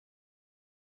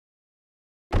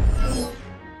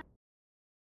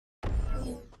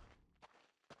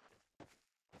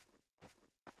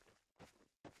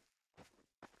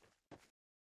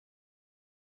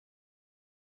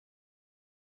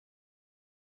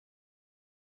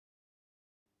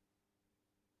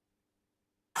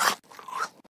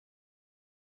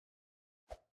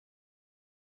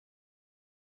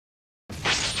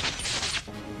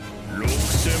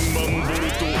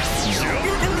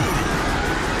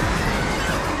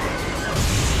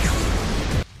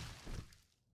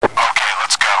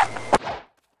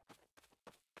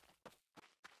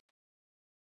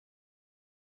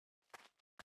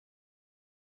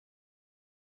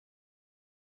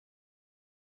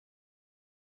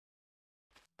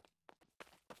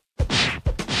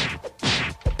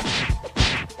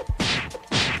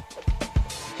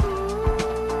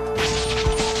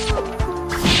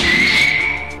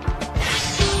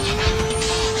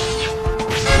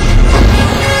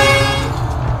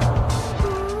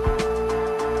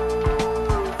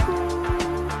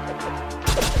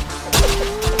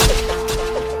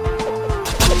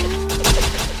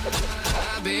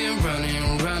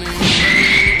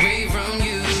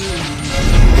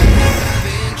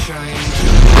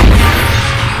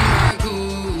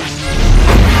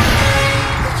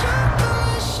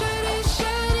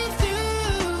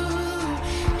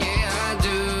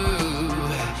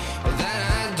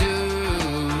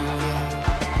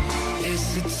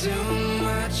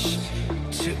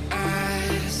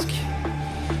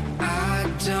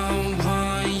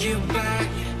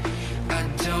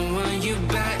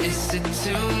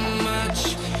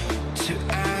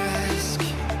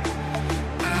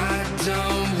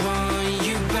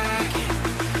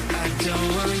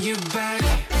back.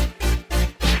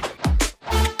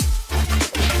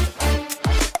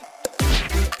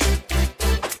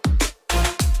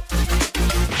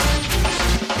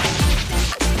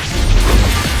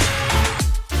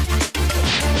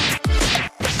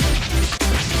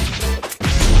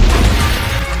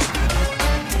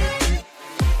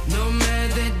 No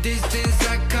matter distance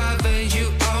I cover,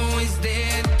 you always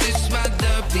there. This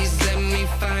mother, please let me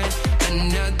find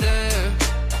another.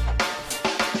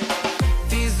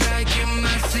 Feels like you're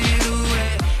my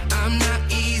silhouette. I'm not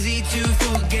easy to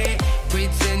forget.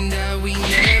 Pretend that we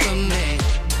never met.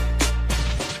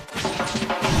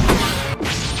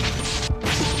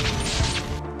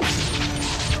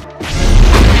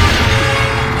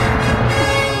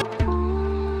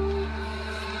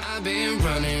 I've been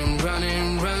running,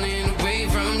 running, running away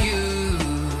from you.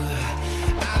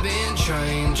 I've been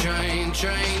trying, trying,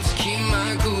 trying to keep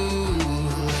my cool.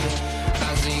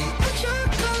 I see your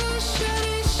colors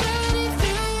shining, shining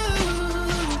through.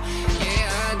 Yeah,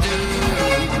 I do.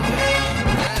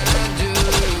 That I do.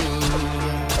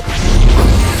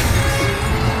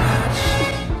 Too much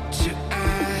to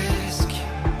ask.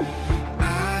 I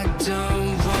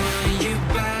don't want you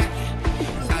back.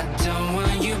 I don't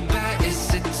want you back.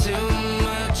 Is it too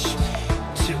much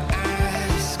to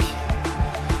ask?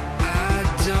 I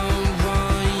don't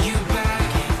want you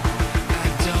back. I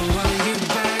don't want you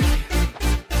back.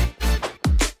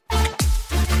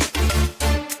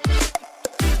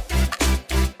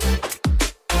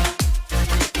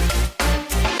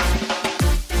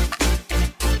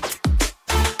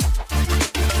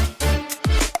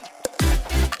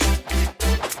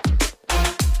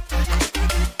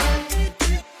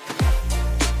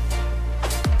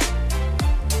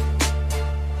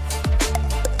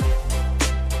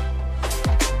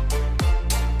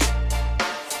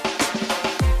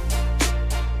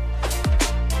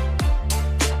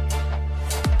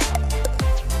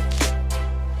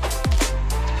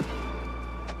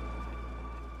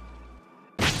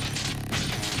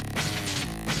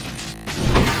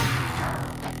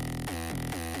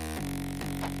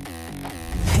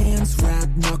 Hands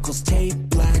wrapped, knuckles taped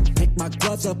black. Pick my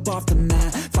gloves up off the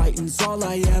mat. Fighting's all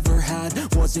I ever had.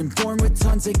 Wasn't born with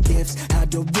tons of gifts.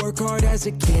 Had to work hard as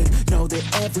a kid. Know that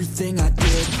everything I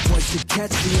did was to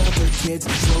catch the other kids.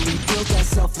 Slowly built that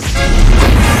self-esteem.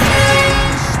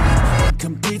 I'd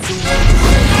compete to win.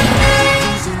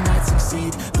 Losing, I'd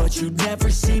succeed, but you'd never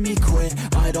see me quit.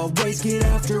 I'd always get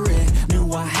after it.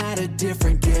 Knew I had a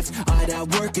different gift. I'd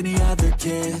outwork any other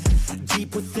kid.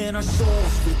 Deep within our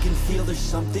souls, we can feel there's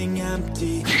something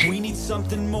empty. We need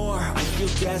something more. I feel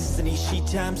destiny, she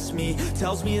tempts me.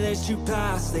 Tells me there's two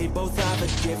paths, they both have a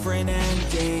different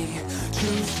ending.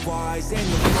 Choose wise and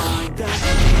you'll find that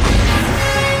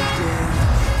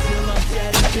till I'm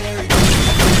dead and buried.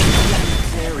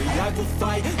 Cemetery, I will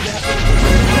fight, never be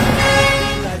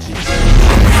legendary.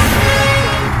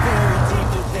 Buried deep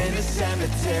within a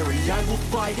cemetery, I will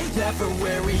fight, never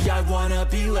weary. I wanna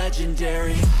be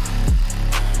legendary.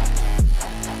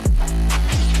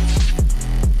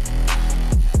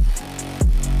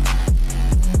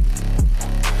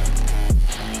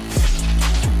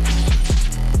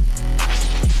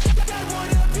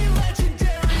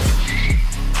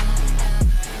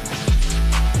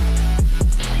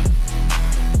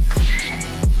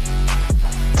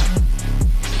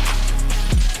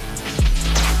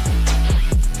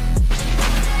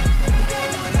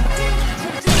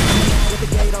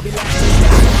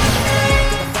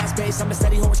 I'm a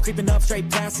steady horse creeping up straight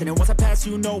past it. And once I pass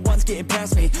you, no one's getting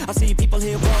past me. I've seen people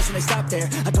hit walls and they stop there.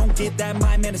 I don't get that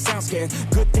mind, man, it sounds scared.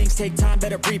 Good things take time,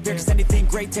 better prepare. Cause anything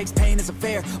great takes pain, it's a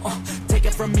fair. Take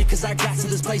it from me cause I got to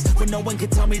this place where no one can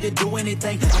tell me to do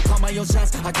anything. I call my own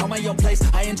shots, I call my own place.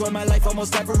 I enjoy my life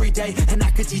almost every day. And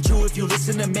I could teach you if you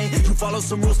listen to me. You follow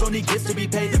some rules, don't need gifts to be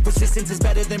paid. Persistence is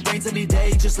better than brains any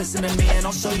day. Just listen to me and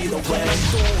I'll show you the way.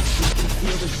 You can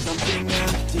feel there's something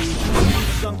empty.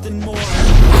 Something more.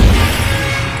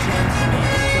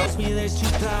 Tells me there's two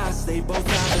paths, they both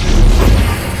have a different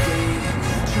ending.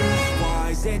 Choose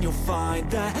wise and you'll find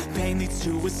that pain leads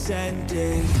to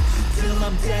ascending. Till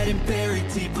I'm dead and buried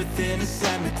deep within a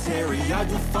cemetery, I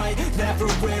will fight, never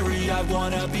weary. I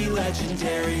wanna be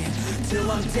legendary. Till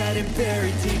I'm dead and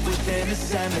buried deep within a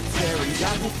cemetery,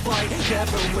 I will fight,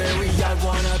 never weary. I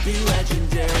wanna be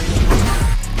legendary.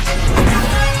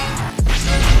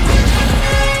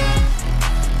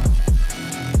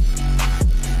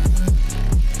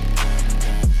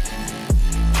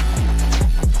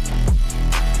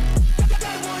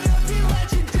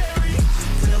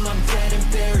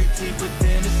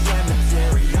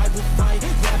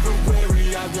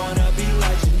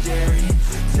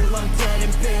 Till I'm dead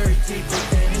and buried deep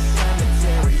within a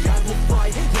cemetery, I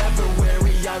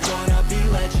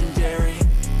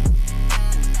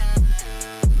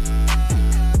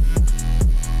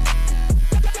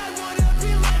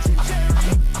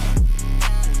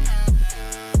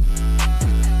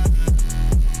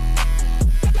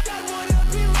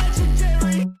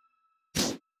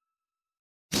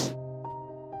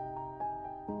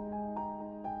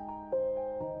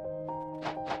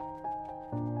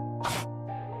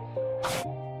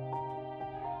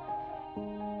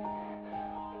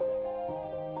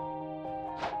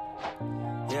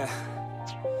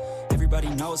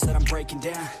Everybody knows that I'm breaking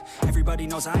down. Everybody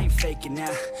knows I ain't faking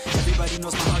now. Everybody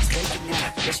knows my heart's faking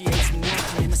now. Yeah, she hates me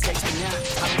now, made mistakes me now.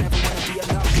 I don't ever wanna be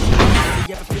alone.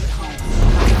 Never ever feel at home.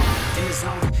 In the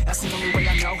zone, that's the only way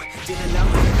I know. Feeling low,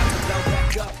 about to blow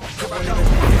back up. Here I go.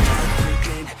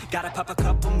 Gotta pop a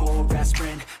couple more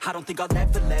aspirin. I don't think I'll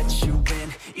ever let you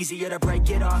in. Easier to break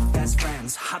it off best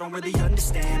friends. I don't really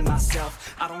understand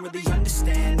myself. I don't really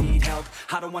understand, need help.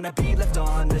 I don't wanna be left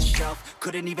on the shelf.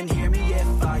 Couldn't even hear me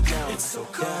if I yelled. It's so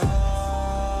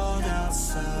cold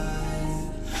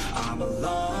outside. I'm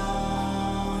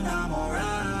alone, I'm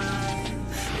alright.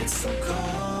 It's so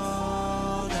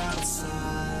cold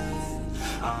outside.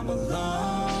 I'm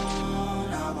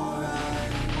alone, I'm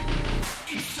alright.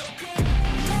 It's so cold.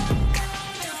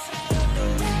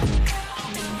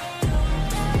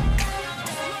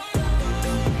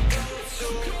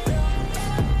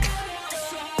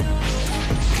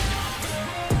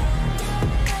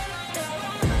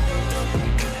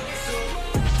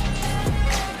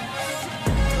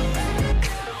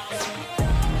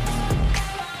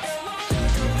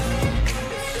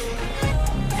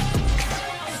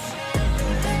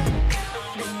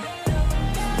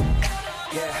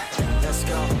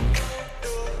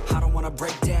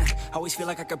 Always feel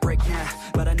like I could break now,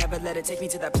 but I never let it take me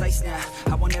to that place now.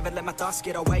 I won't ever let my thoughts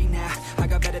get away now. I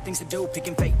got better things to do,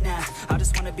 picking fate now. I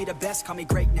just wanna be the best, call me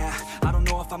great now. I don't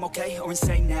know if I'm okay or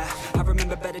insane now. I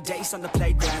remember better days on the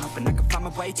playground, hoping I can find my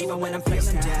way even when I'm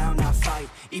feeling down. I fight,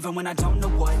 even when I don't know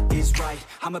what is right.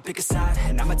 I'ma pick a side,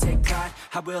 and I'ma take pride.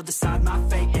 I will decide my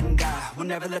fate, and I will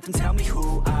never let them tell me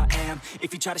who I am.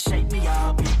 If you try to shape me,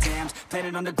 I'll be damned.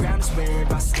 Planet on the ground is where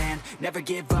I stand. Never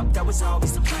give up, that was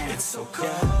always the plan. It's so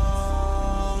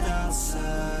cold outside.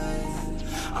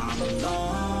 I'm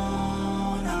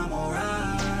alone, I'm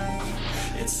alright.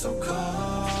 It's so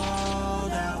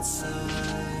cold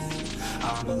outside.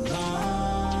 I'm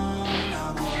alone,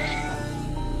 I'm alright.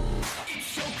 It's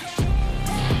so cold.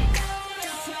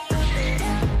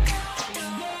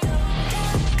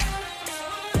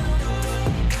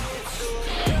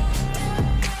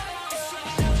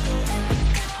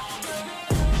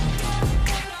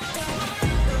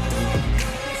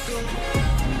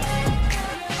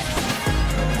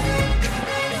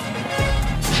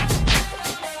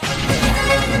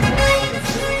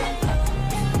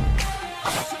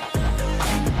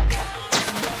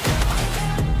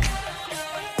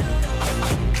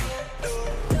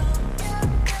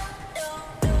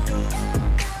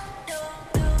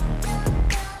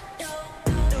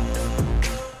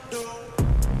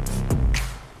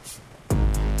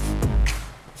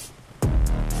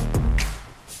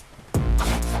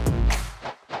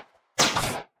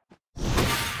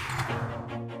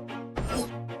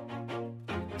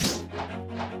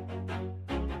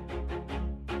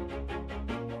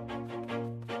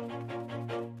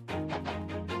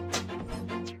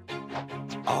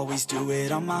 Always do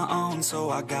it on my own, so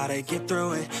I gotta get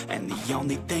through it. And the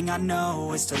only thing I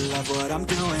know is to love what I'm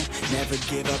doing. Never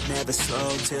give up, never slow,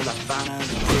 till I finally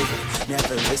prove it.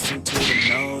 Never listen to the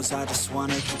no's, I just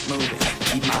wanna keep moving.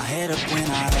 Keep my head up when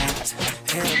I act,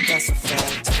 head up, that's a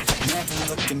fact. Never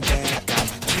looking back, gotta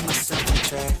keep myself on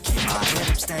track. Keep my head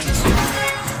up, staying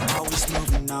strong, always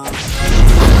moving on.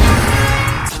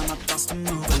 Time my thoughts to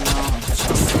move along, push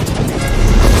myself to me.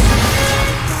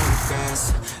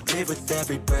 Live with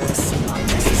every breath, see my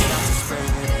message start to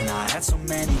spread. And I had so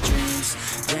many dreams.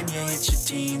 When you hit your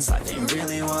teens, life ain't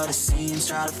really what it seems.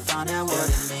 Try to find out what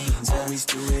it means. Always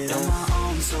do it on my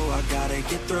own, so I gotta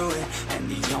get through it. And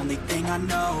the only thing I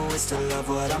know is to love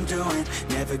what I'm doing.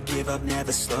 Never give up,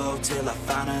 never slow, till I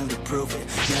finally prove it.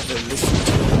 Never listen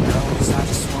to the no's, I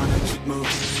just wanna keep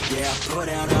moving. Yeah, I put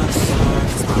out all the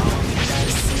stars, it's my only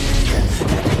medicine.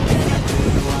 Yeah, everything I do,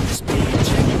 I'm just being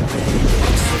genuine.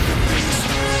 I'm sick of being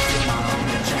screwed, feel my own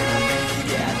adrenaline.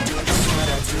 Yeah, I do just what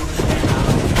I do, and I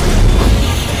hope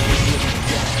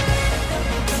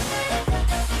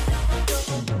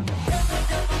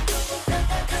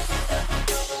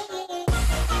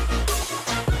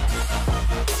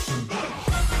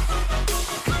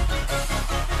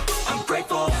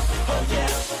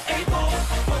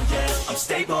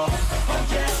stable, oh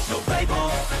yeah, no label,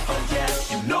 oh yeah,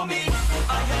 you know me.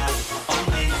 I have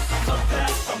only a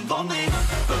path, I'm lonely,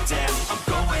 but damn, I'm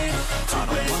going to I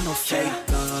don't want no fake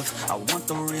love, I want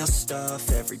the real stuff.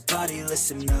 Everybody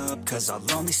listen up, cause I'll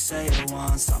only say it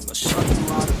once. I'm gonna show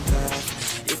you all the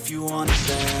path, if you want it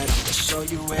bad. I'm gonna show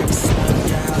you where it's at,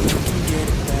 yeah, how you can get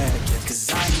it back. Yeah, cause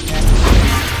I ain't never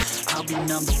win, I'll be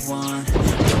number one.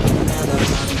 Looking at a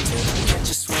lot until I get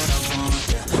just what I want,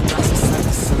 yeah. Rising like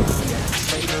the sun, yeah.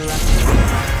 Later like the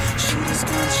ground, shooters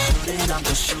gonna shoot and I'm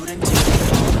gonna shoot until they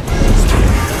fall.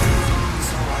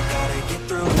 So I gotta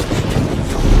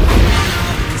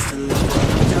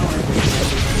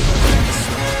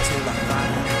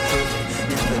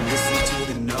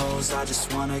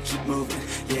wanna keep moving.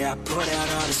 Yeah, I put out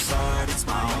all this art, it's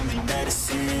my only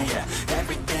medicine. Yeah,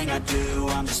 everything I do,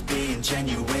 I'm just being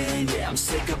genuine. Yeah, I'm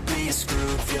sick of being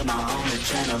screwed, feel my own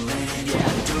adrenaline. Yeah,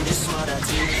 I do just what I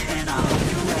do, and I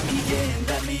hope you let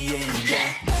me in,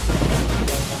 yeah.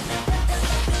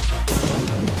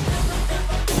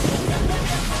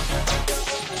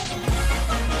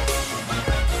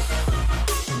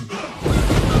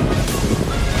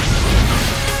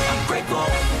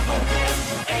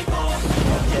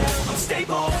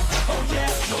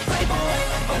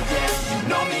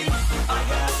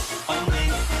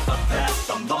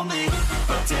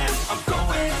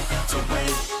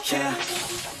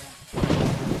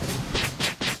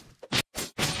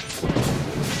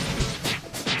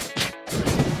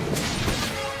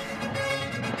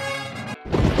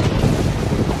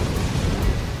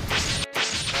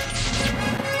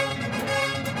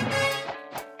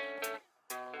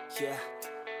 Yeah,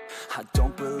 I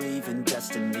don't believe in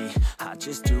destiny, I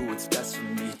just do what's best for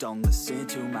me. Don't listen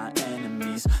to my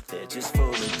enemies, they're just full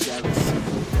of jealousy.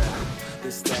 Yeah,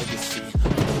 this legacy,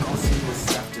 you gon' see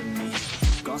what's after me,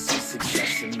 gon' see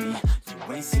success in me.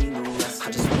 You ain't seen the rest.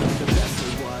 I just make the best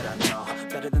of what I know,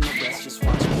 better than the rest, just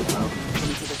watch me grow. Put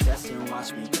me to the test and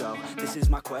watch me go. This is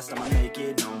my quest, I'ma make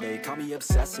it known. They call me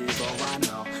obsessive, oh I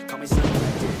know. Call me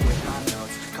selective with my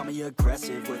notes, call me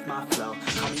aggressive with my flow,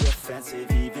 call me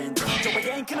offensive even though so I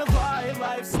ain't gonna lie,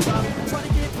 life's tough. Try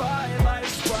to get by,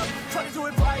 life's rough. Try to do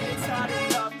it right, it's not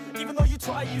enough. Even though you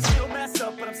try, you still mess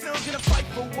up. But I'm still gonna fight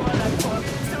for what I love.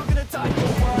 Still gonna die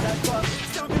for what I love.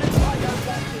 Still gonna try, I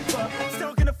won't give up.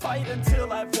 Still gonna fight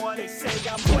until I've won. They say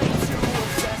I'm way too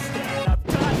obsessed and I've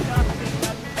got nothing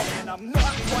left, and I'm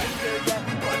not quite there yet,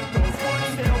 but those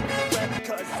words, they'll regret,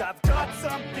 cause I've got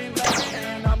something left,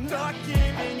 and I'm not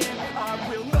giving in. I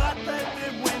will not let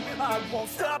them win. I won't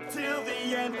stop till the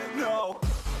end, no.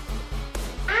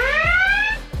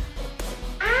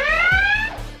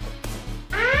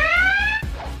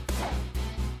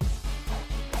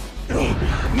 No.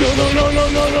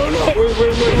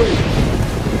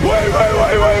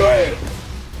 Wait.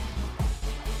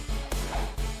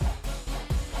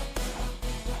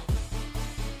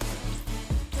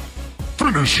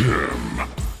 Finish him.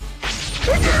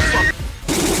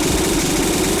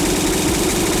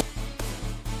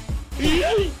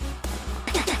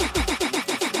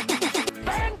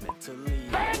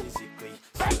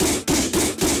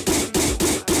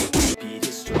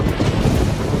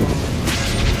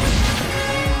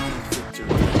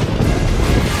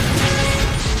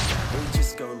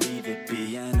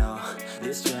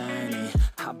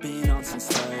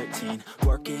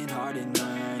 Working hard and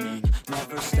learning,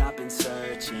 never stopping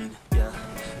searching. Yeah,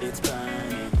 it's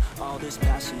burning, all this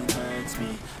passion hurts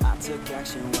me. I took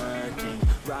action working,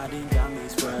 writing down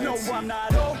these words. No, I'm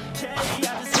not okay, I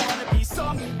just wanna be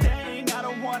something. I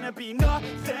don't wanna be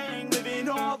nothing, living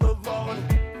all alone.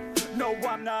 No,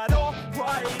 I'm not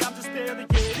alright, I'm just barely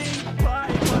getting by.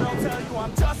 But I'll tell you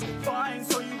I'm just fine,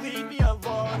 so you leave me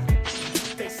alone.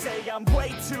 They say I'm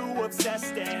way too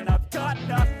obsessed and I've got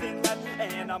nothing left,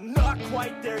 and I'm not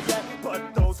quite there yet,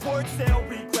 but those words they'll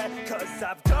regret, cause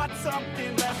I've got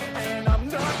something left, and I'm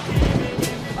not giving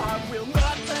in. I will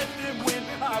not let them win.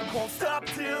 I won't stop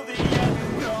till the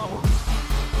end, no.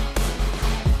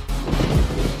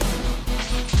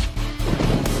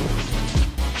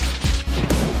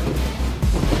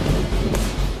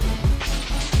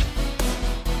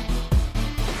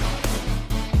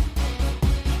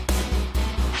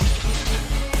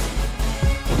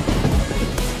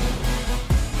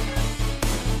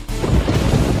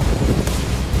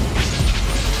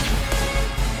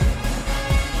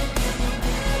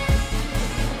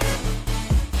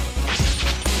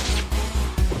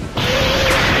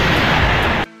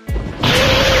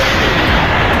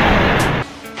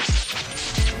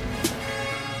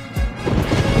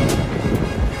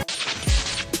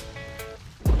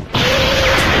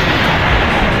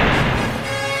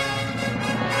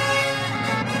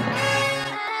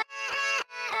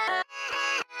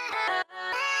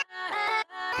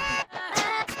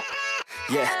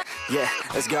 Yeah,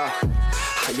 let's go.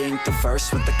 I ain't the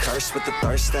first with the curse, with the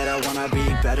thirst that I wanna be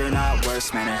better, not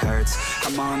worse, man it hurts.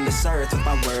 I'm on this earth with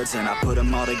my words and I put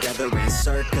them all together,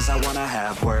 insert, cause I wanna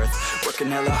have worth. Working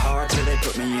hella hard till they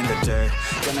put me in the dirt.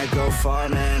 Gonna go far,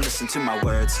 man, listen to my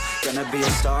words. Gonna be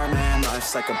a star, man,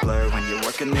 life's like a blur. When you're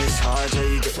working this hard till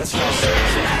you get what's wrong.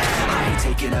 I ain't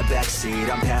taking taking a backseat.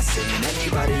 I'm passing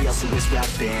anybody else who is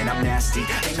rapping. I'm nasty,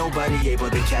 ain't nobody able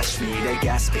to catch me. They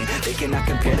gasping, they cannot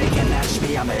compare, they can't match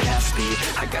me. I'm at half speed,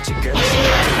 I got your girl, she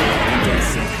laughing,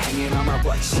 dancing, hanging on my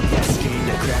butt, she asking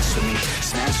to crash with me,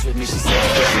 smash with me. She said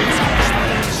that she was cash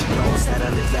money, she knows that I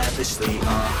live lavishly. I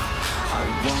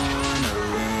wanna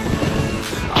live,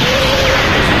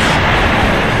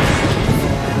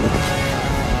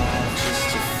 just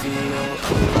to feel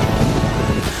alive.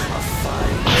 I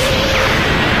fight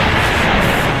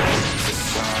to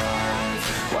survive.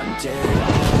 One day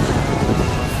I'll have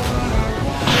what I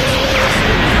want.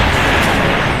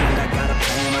 I got a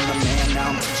plan, I'm the man. Now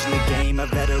I'm teaching the game, a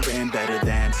veteran, better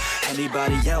than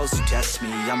anybody else who tests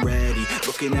me. I'm ready,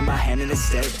 looking at my hand and it's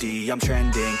steady. I'm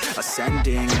trending,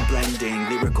 ascending and blending,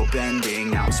 lyrical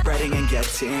bending. Now I'm spreading and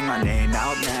getting my name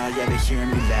out now. Yeah, they hear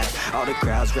me laugh, all the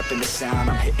crowds repping the sound.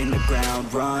 I'm hitting the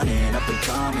ground, running, up and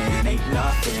coming, ain't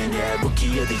nothing. Yeah,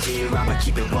 rookie of the year, I'ma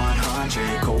keep it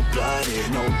 100. Cold-blooded,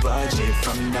 no budget,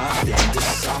 from nothing to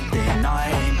something.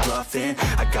 I ain't bluffing,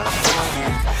 I got a full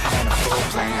hand and a full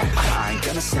plan. I ain't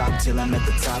gonna stop till I'm at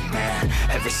the top, man.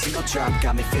 Every single drop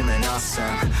got me feeling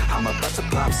awesome. I'm about to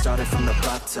pop, started from the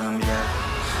bottom, yeah.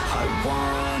 I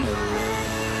wanna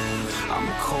live, I'm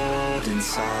cold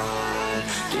inside.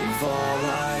 Give all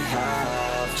I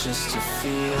have just to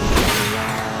feel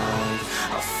alive.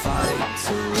 I fight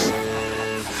to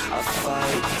live, I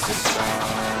fight to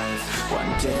strive.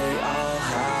 One day I'll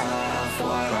have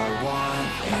what I want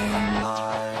in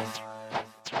life.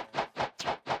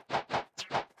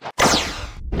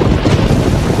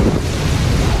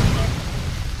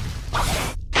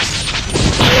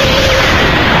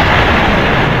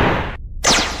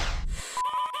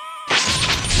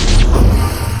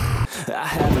 I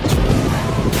have a dream,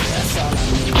 that's all I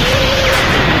need.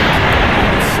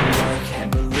 Some work and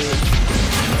believe,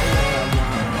 know what I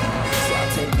want, so I'll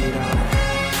take it on.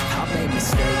 I'll make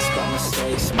mistakes, but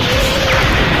mistakes I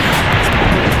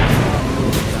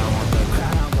want the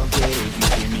crown, I'm gon' get it. You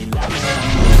give me love,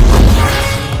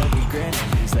 I'm be grinning.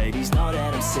 These ladies know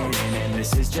that I'm sinning, and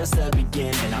this is just the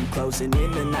beginning. I'm closing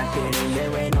in the night inning,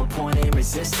 there ain't no point in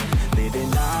resisting. Living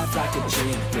life like a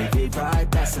dream, live it right,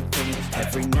 that's the thing.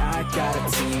 Every night got a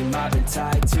team, I've been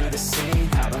tied to the scene.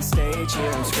 Out on stage,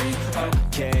 here I'm screaming,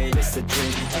 okay, it's a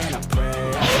dream. And I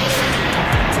pray, I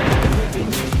take a look at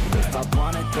me. If I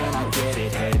want it, then I get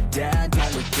it. Head down,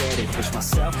 don't regret it. Push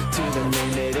myself to the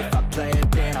limit. If I play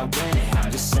it, then I win it.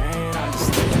 I'm just saying, I'm just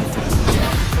living for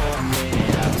a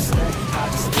minute. I just let, I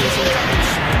just visit, I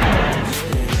just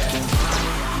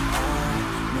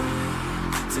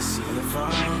to see if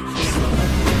I'm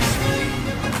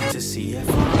to see if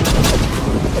I'm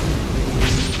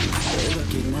they're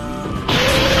looking up.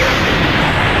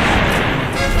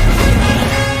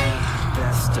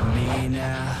 Best of me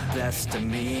now, best of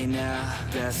me now,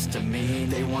 best of me.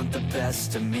 They want the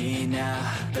best of me now,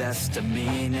 best of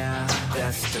me now,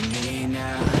 best of me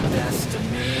now, best of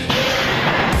me.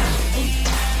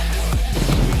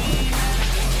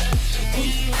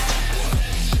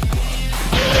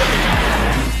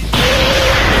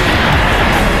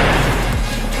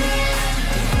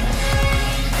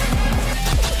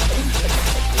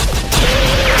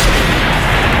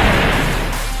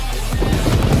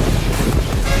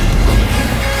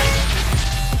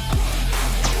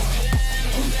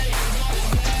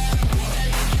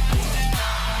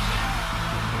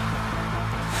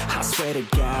 I swear to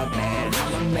God, man,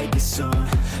 I'ma make it soon.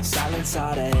 Silence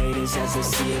all the haters as they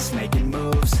see us making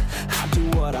moves. I do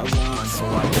what I want, so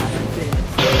I got nothing to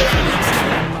prove.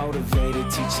 Staying motivated,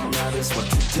 teaching others what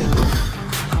to do.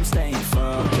 I'm staying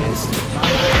focused, my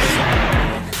mind's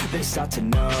on. They start to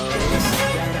notice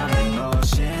that I'm in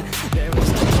motion. There is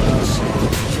no motion,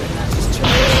 you're not just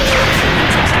chosen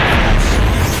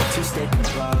to stay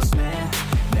composed, man.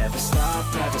 Never stop,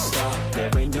 never stop.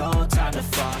 There ain't no time to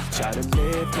fall. Try to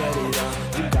live, get it up.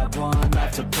 You got one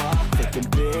life to pop. Thinking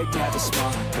big, never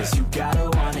small. Cause you gotta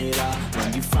want it all.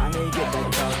 When you finally get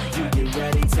that call, you get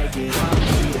ready, take it up.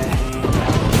 Need a hand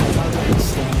out, I already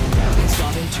stand out.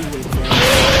 Starting to advance.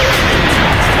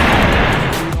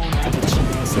 You don't have a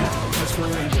chance now, cause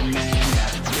we're in demand now.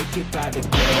 Make it by the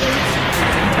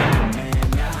grand. Man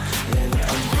now, let it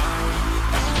run.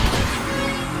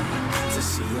 To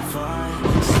see if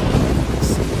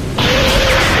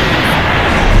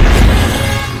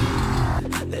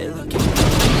they're looking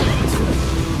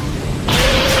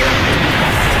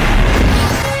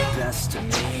best of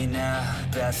me now,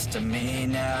 best of me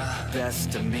now,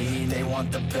 best of me. They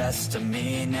want the best of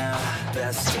me now,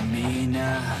 best of me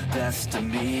now, best of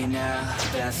me now,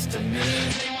 best of me.